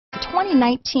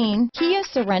2019 Kia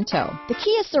Sorento. The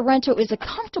Kia Sorento is a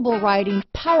comfortable riding,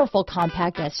 powerful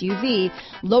compact SUV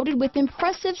loaded with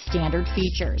impressive standard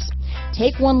features.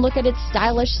 Take one look at its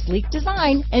stylish, sleek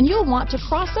design and you'll want to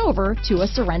cross over to a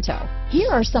Sorento.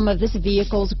 Here are some of this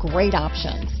vehicle's great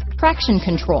options: traction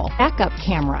control, backup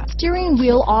camera, steering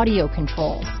wheel audio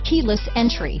controls, keyless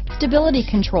entry, stability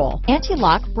control,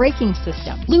 anti-lock braking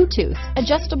system, Bluetooth,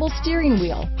 adjustable steering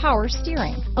wheel, power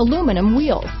steering, aluminum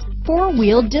wheels,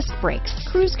 four-wheel disc brakes,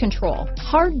 cruise control,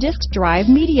 hard disk drive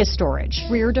media storage,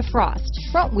 rear defrost,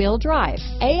 front-wheel drive,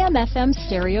 AM/FM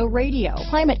stereo radio,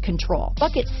 climate control,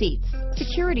 bucket seats,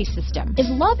 security system. Is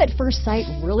love at first sight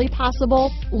really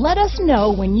possible? Let us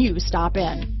know when you stop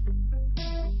in.